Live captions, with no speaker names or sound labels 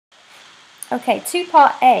Okay, 2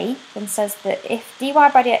 part A then says that if dy by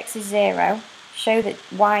dx is 0, show that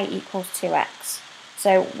y equals 2x.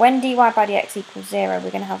 So when dy by dx equals 0,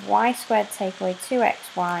 we're going to have y squared take away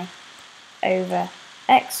 2xy over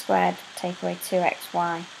x squared take away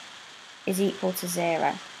 2xy is equal to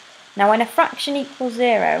 0. Now when a fraction equals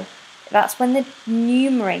 0, that's when the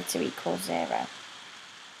numerator equals 0.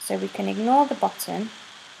 So we can ignore the bottom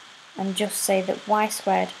and just say that y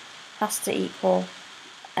squared has to equal,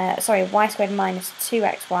 y squared minus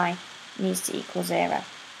 2xy needs to equal 0.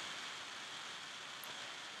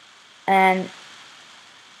 And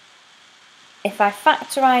if I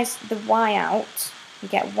factorise the y out, we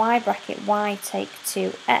get y bracket y take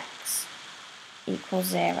 2x equals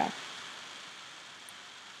 0.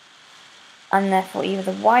 And therefore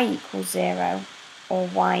either y equals 0 or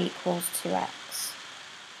y equals 2x.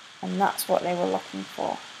 And that's what they were looking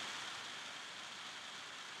for.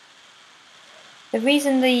 The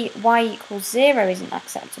reason the y equals 0 isn't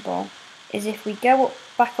acceptable is if we go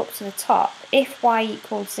back up to the top, if y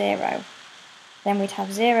equals 0, then we'd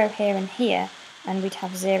have 0 here and here, and we'd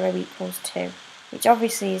have 0 equals 2, which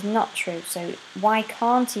obviously is not true, so y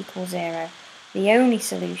can't equal 0. The only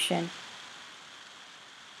solution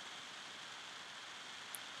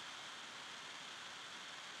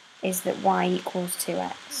is that y equals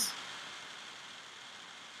 2x,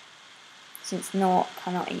 since 0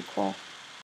 cannot equal